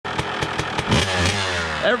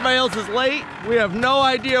Everybody else is late. We have no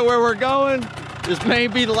idea where we're going. This may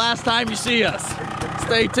be the last time you see us.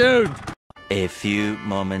 Stay tuned. A few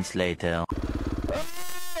moments later.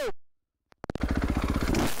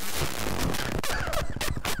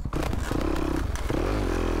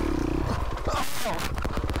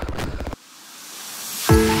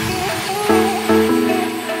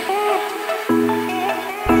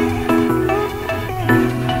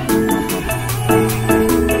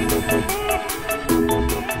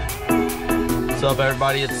 What's up,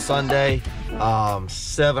 everybody? It's Sunday,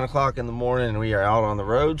 7 o'clock in the morning, and we are out on the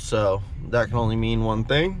road. So that can only mean one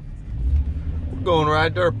thing: we're going to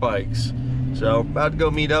ride dirt bikes. So about to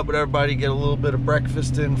go meet up with everybody, get a little bit of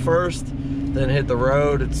breakfast in first, then hit the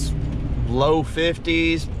road. It's low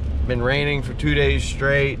 50s, been raining for 2 days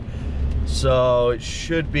straight, so it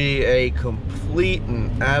should be a complete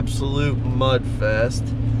and absolute mud fest.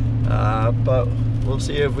 But we'll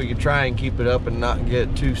see if we can try and keep it up and not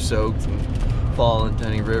get too soaked and fall into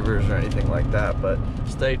any rivers or anything like that. But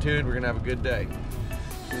stay tuned, we're gonna have a good day.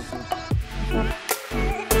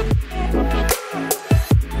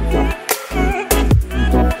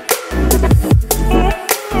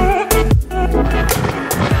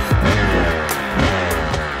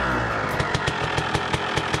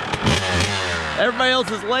 Everybody else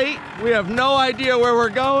is late. We have no idea where we're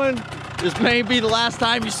going. This may be the last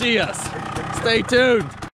time you see us. Stay tuned.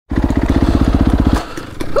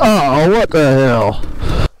 Oh, what the hell?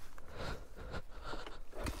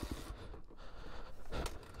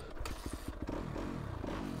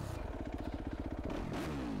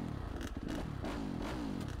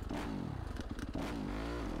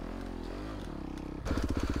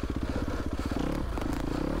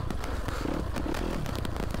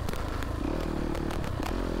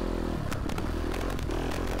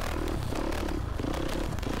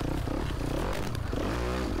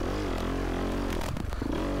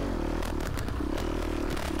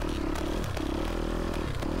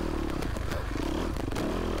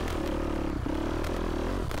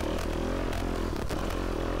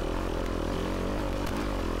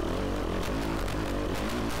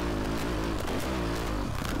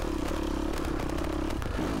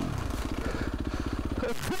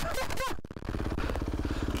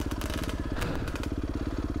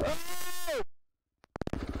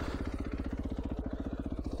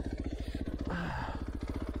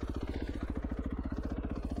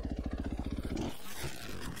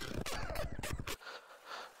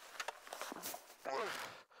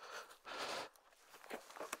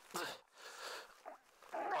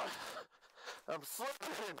 I'm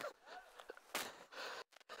slipping.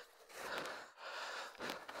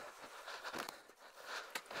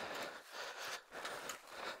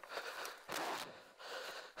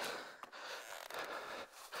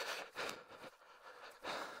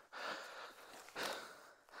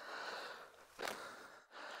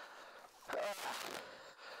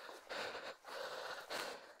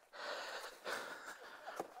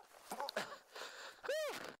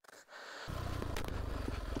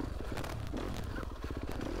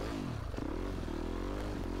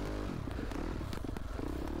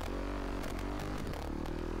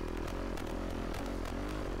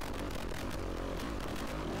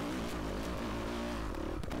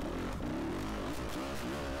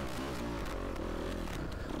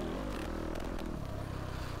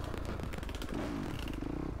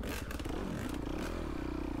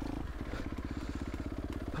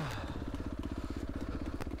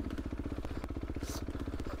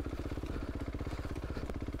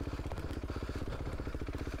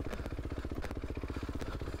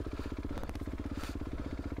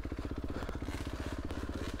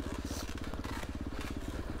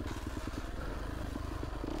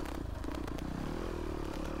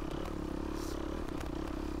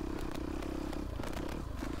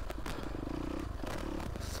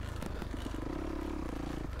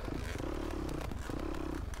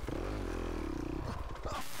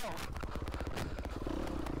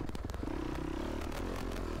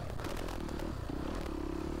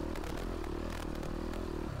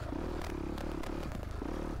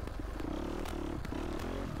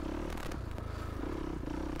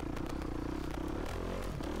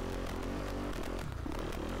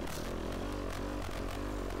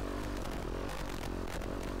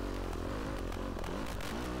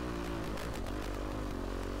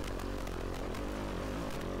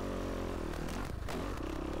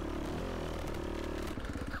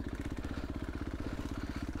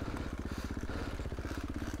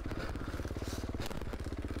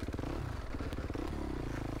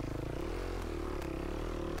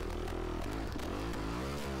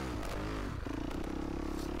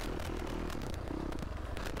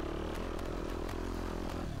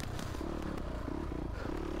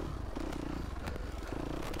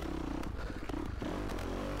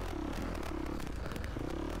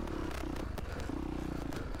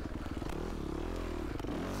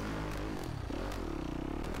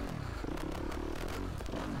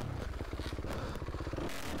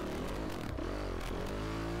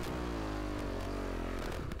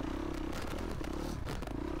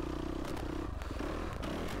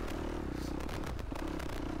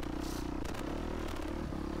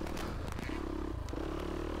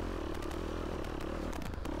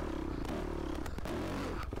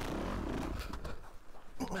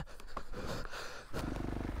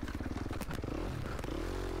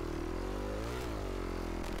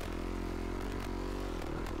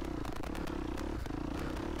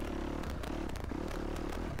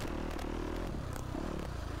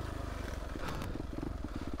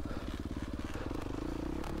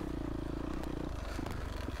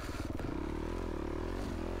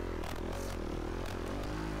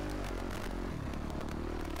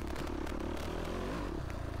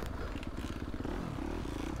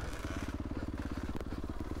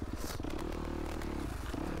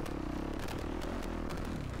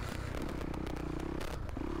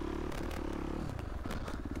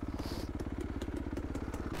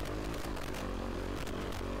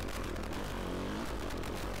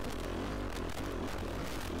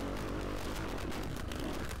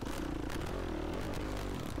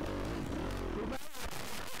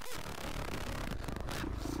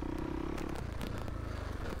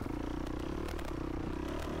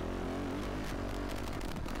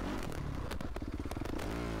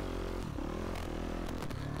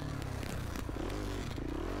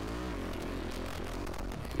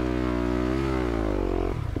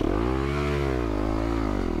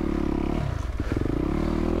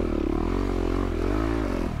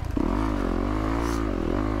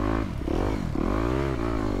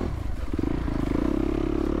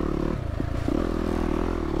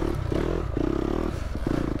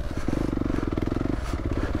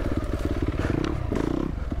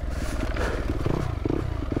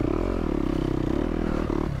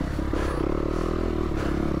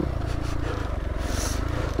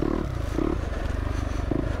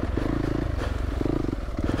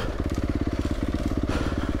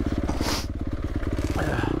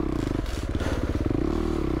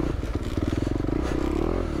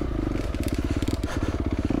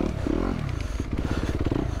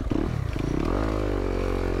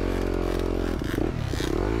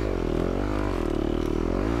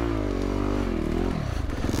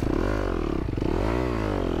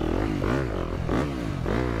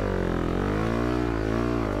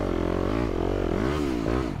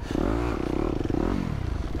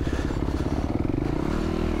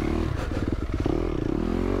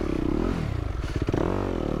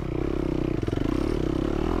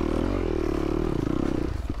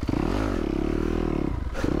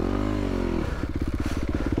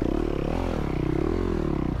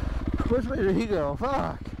 Where did he go?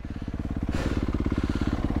 Fuck.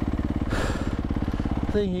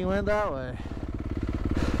 I think he went that way.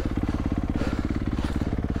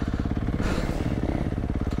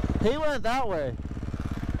 He went that way.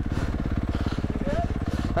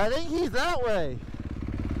 I think he's that way.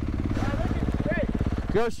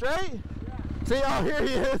 Go straight? Yeah. See, oh, here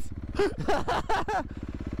he is.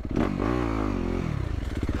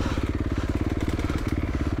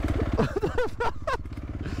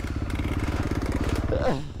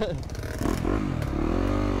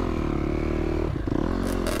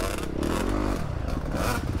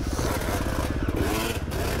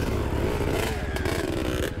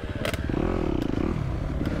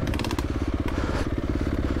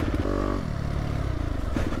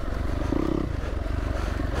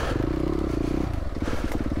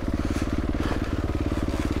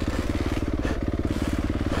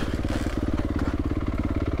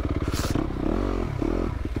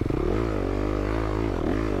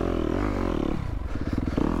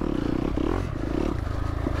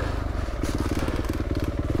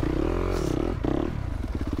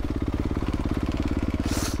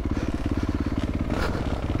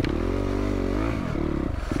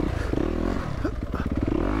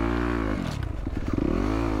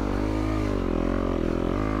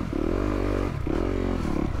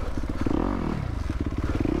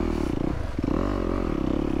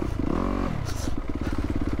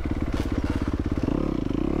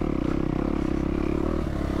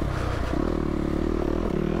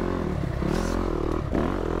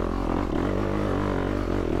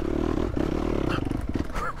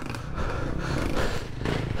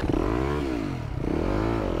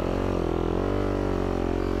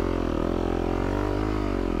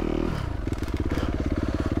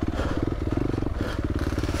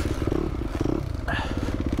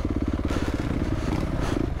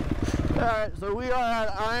 Alright, so we are at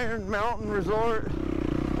Iron Mountain Resort.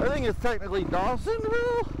 I think it's technically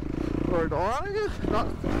Dawsonville or Dahlonega? Not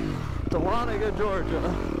Dahlonega, Georgia.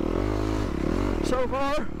 So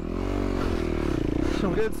far,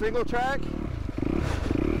 some good single track.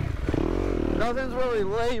 Nothing's really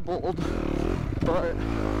labeled, but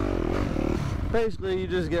basically you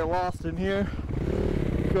just get lost in here,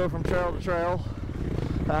 go from trail to trail.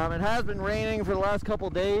 It has been raining for the last couple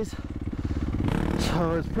days,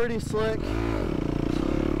 so it's pretty slick.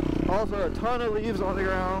 Also a ton of leaves on the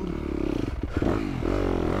ground.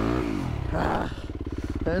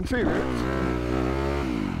 And tree roots.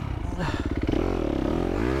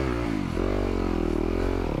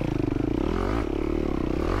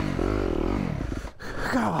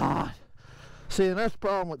 God. See, and that's the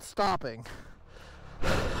problem with stopping.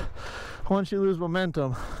 Once you lose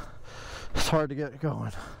momentum, it's hard to get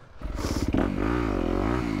going.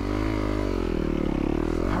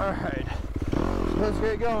 Alright, let's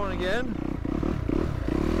get going again.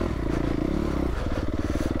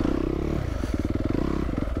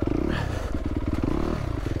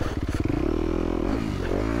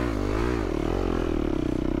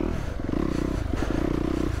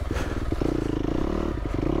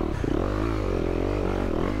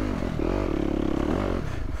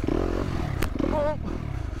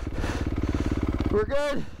 We're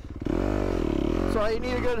good. That's why you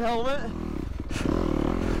need a good helmet.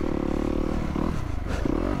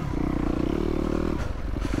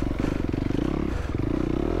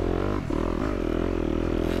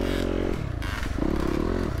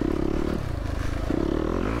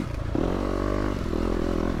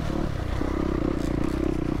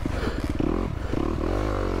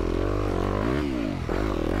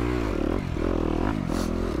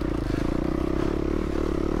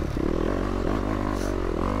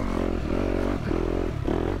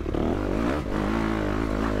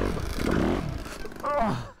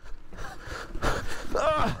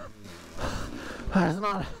 That's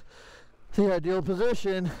not the ideal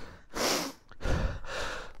position.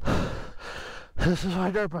 This is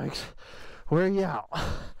why dirt bikes wear you out.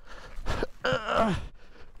 I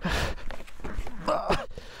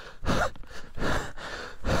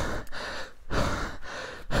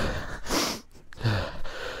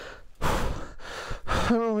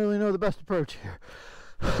don't really know the best approach here.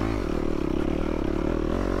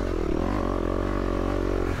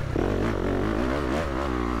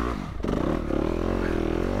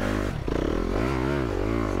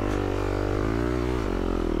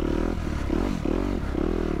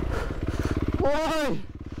 Boy,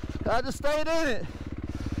 I just stayed in it.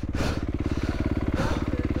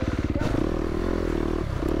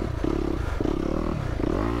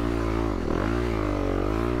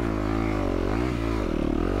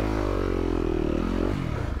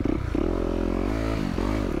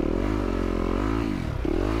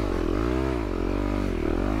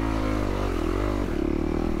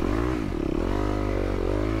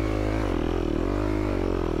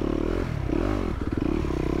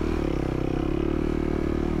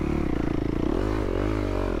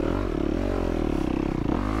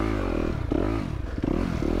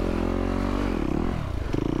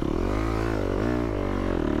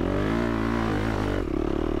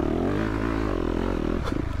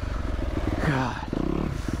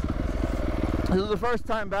 This is the first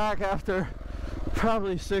time back after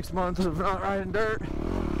probably 6 months of not riding dirt.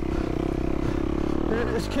 And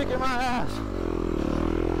it's kicking my ass.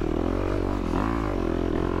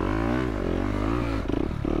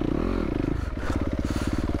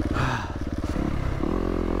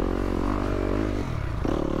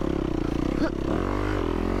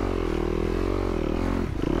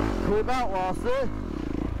 We about lost it.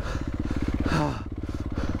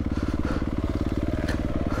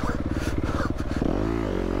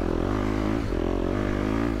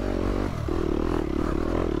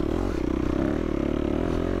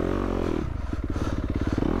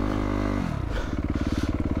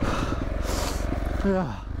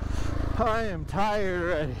 Yeah, I am tired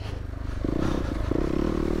already.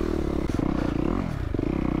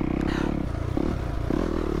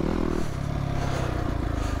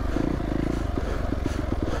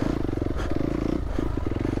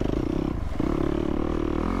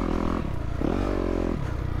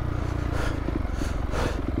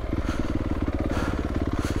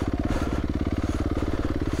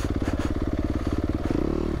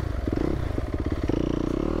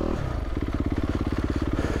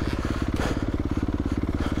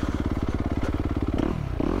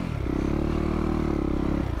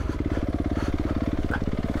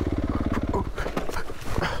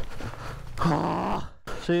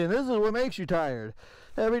 See, and this is what makes you tired.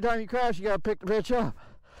 Every time you crash, you gotta pick the bitch up.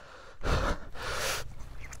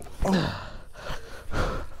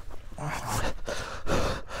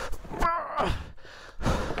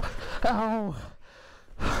 Ow!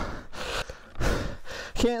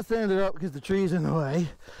 Can't stand it up because the tree's in the way.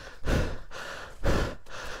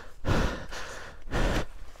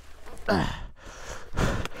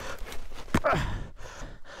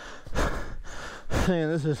 Man,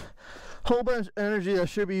 this is a whole bunch of energy that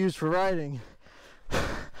should be used for riding.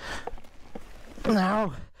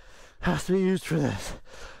 Now has to be used for this.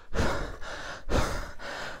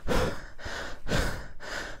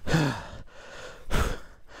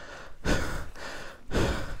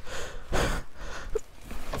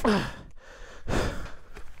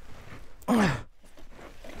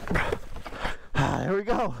 There we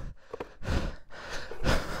go.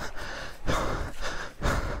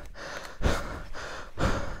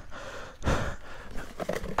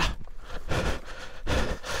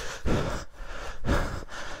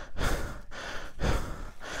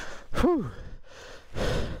 Whew.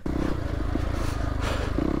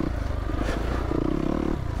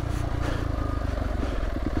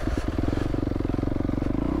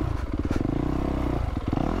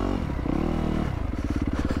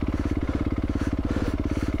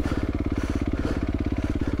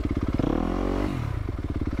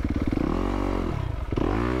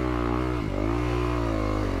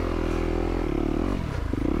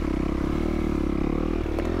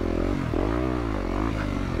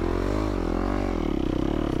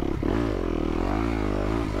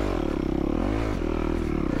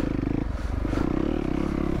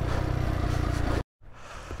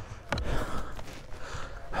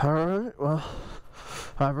 Alright, well,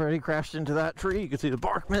 I've already crashed into that tree. You can see the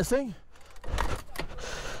bark missing.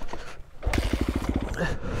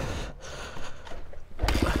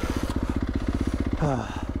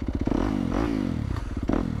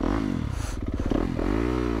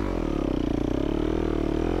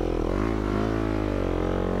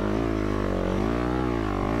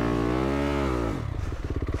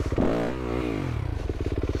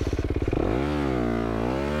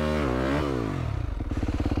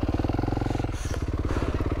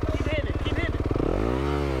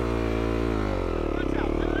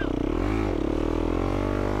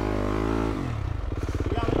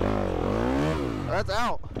 That's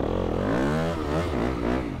out.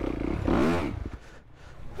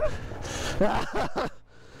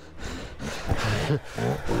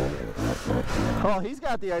 Oh, he's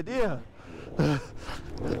got the idea.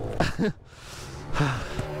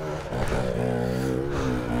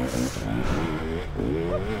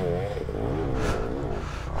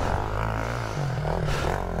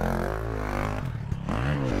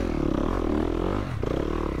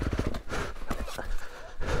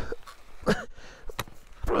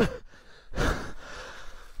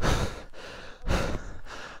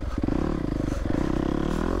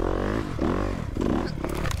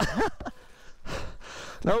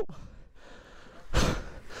 Nope.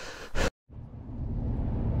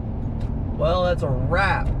 Well, that's a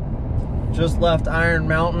wrap. Just left Iron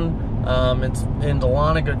Mountain. It's in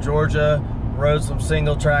Dahlonega, Georgia. Rode some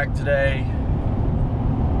single track today.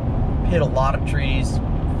 Hit a lot of trees,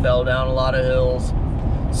 fell down a lot of hills,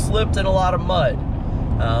 slipped in a lot of mud.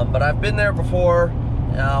 But I've been there before,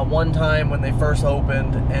 one time when they first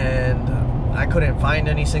opened, and I couldn't find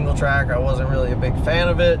any single track. I wasn't really a big fan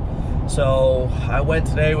of it. So I went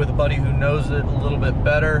today with a buddy who knows it a little bit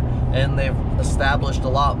better, and they've established a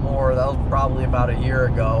lot more. That was probably about a year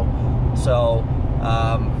ago. So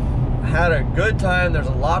had a good time. There's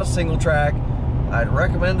a lot of single track. I'd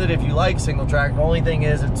recommend it if you like single track. The only thing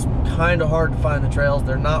is it's kind of hard to find the trails.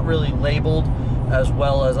 They're not really labeled as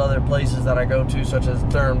well as other places that I go to, such as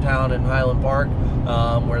Durhamtown and Highland Park,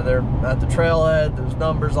 where they're at the trailhead, there's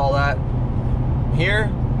numbers, all that.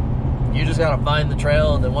 Here, you just gotta find the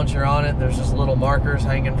trail, and then once you're on it, there's just little markers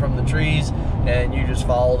hanging from the trees, and you just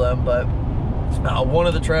follow them. But one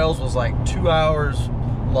of the trails was like 2 hours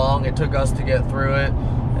long. It took us to get through it,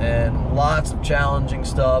 and lots of challenging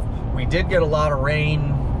stuff. We did get a lot of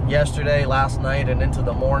rain yesterday, last night, and into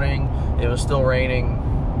the morning. It was still raining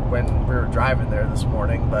when we were driving there this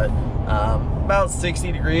morning, but about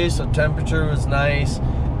 60 degrees, so temperature was nice,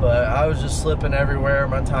 but I was just slipping everywhere.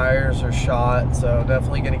 My tires are shot, so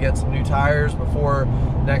definitely gonna get some new tires before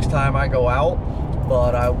next time I go out,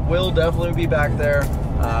 but I will definitely be back there.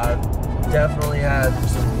 Definitely had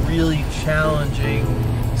some really challenging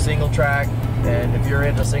single track, and if you're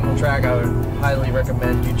into single track, I would highly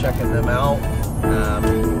recommend you checking them out.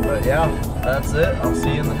 But yeah, that's it. I'll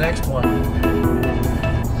see you in the next one.